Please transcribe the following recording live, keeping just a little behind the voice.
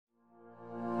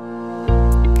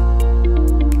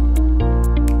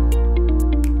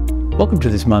Welcome to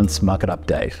this month's Market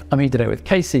Update. I'm here today with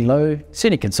KCC Low,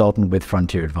 Senior Consultant with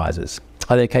Frontier Advisors.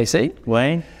 Hi there, KC.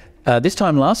 Wayne. This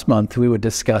time last month, we were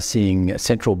discussing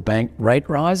central bank rate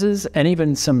rises and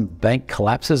even some bank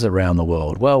collapses around the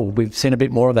world. Well, we've seen a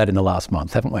bit more of that in the last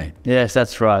month, haven't we? Yes,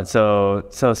 that's right. So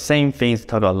same things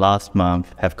talked about last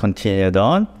month have continued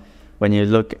on. When you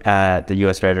look at the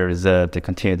US Federal Reserve, they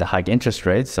continue to hike interest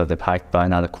rates. So they've hiked by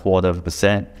another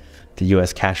 0.25%. The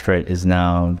US cash rate is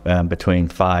now between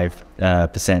 5%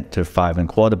 to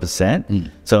 5.25%.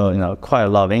 So, quite a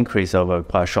lot of increase over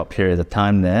quite a short period of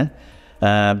time there.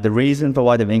 The reason for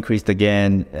why they've increased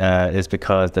again is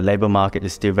because the labor market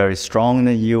is still very strong in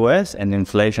the US and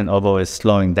inflation, although it's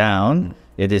slowing down,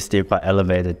 it is still quite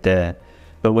elevated there.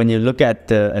 But when you look at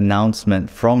the announcement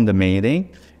from the meeting,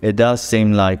 it does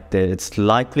seem like it's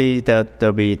likely that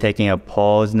they'll be taking a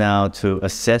pause now to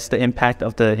assess the impact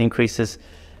of the increases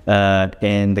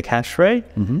in the cash rate,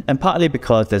 and partly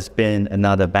because there's been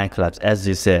another bank collapse, as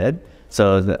you said.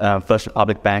 So the First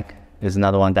Republic Bank is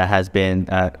another one that has been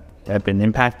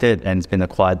impacted, and it's been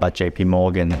acquired by JP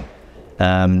Morgan.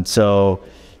 So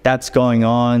that's going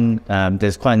on.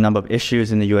 There's quite a number of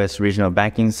issues in the US regional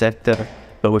banking sector,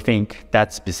 but we think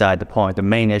that's beside the point. The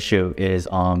main issue is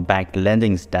on bank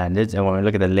lending standards, and when we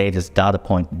look at the latest data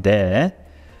point there,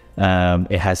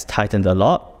 it has tightened a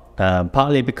lot.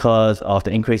 Partly because of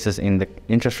the increases in the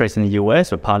interest rates in the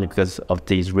US, but partly because of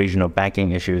these regional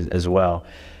banking issues as well.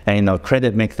 And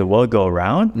credit makes the world go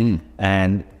around.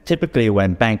 And typically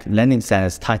when bank lending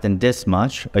standards tighten this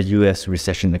much, a US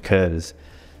recession occurs.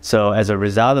 So as a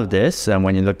result of this,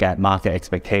 when you look at market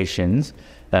expectations,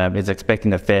 it's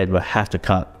expecting the Fed will have to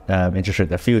cut interest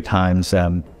rates a few times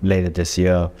later this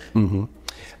year.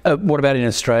 What about in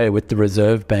Australia with the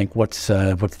Reserve Bank? What's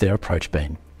their approach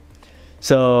been?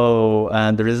 So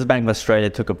the Reserve Bank of Australia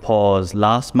took a pause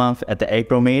last month at the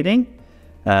April meeting.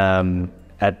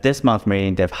 At this month's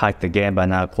meeting, they've hiked again by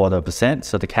now 0.25%.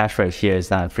 So the cash rate here is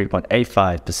now at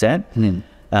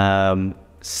 3.85%.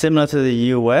 Similar to the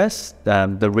US,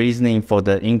 the reasoning for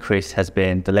the increase has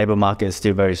been the labor market is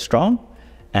still very strong,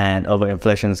 and over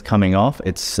inflation is coming off.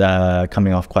 It's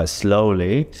coming off quite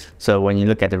slowly. So when you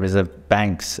look at the Reserve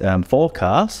Bank's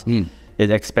forecast, it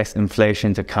expects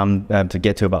inflation to come to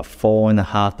get to about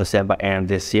 4.5% by end of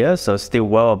this year. So still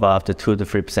well above the 2 to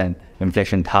 3%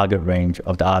 inflation target range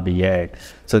of the RBA.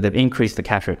 So they've increased the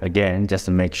cash rate again just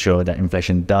to make sure that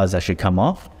inflation does actually come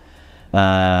off.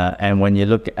 And when you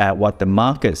look at what the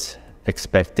market's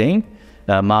expecting,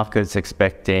 the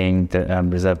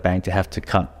Reserve Bank to have to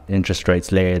cut interest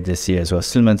rates later this year as well,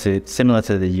 similar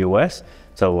to the US.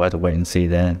 So we'll have to wait and see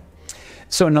then.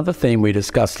 So another theme we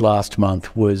discussed last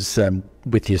month was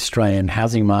with the Australian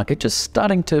housing market just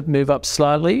starting to move up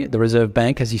slightly. The Reserve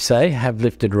Bank, as you say, have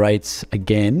lifted rates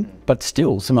again, but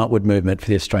still some upward movement for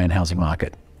the Australian housing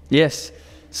market. Yes.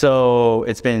 So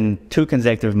it's been 2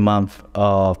 consecutive months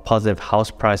of positive house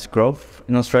price growth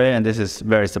in Australia, and this is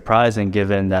very surprising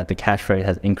given that the cash rate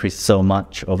has increased so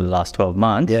much over the last 12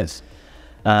 months. Yes.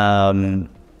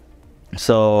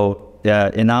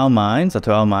 In our minds, or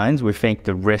to our minds, we think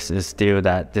the risk is still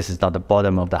that this is not the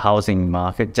bottom of the housing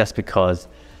market just because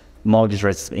mortgage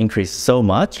rates increased so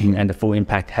much and the full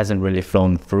impact hasn't really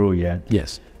flown through yet.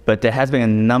 Yes. But there has been a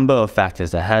number of factors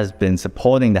that has been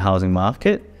supporting the housing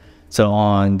market. So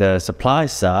on the supply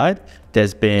side,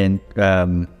 there's been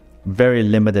very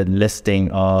limited listing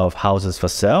of houses for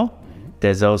sale.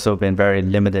 There's also been very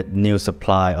limited new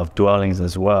supply of dwellings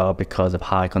as well because of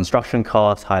high construction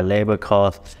costs, high labor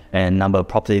costs, and a number of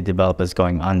property developers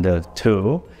going under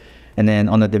too. And then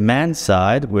on the demand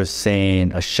side, we're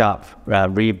seeing a sharp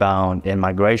rebound in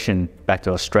migration back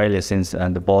to Australia since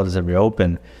the borders have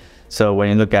reopened. So when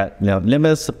you look at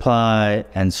limited supply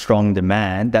and strong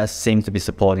demand, that seems to be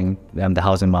supporting the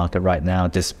housing market right now,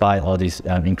 despite all these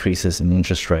increases in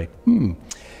interest rate.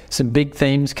 Some big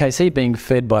themes, KC, being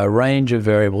fed by a range of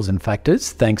variables and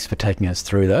factors. Thanks for taking us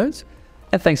through those.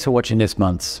 And thanks for watching this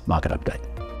month's Market Update.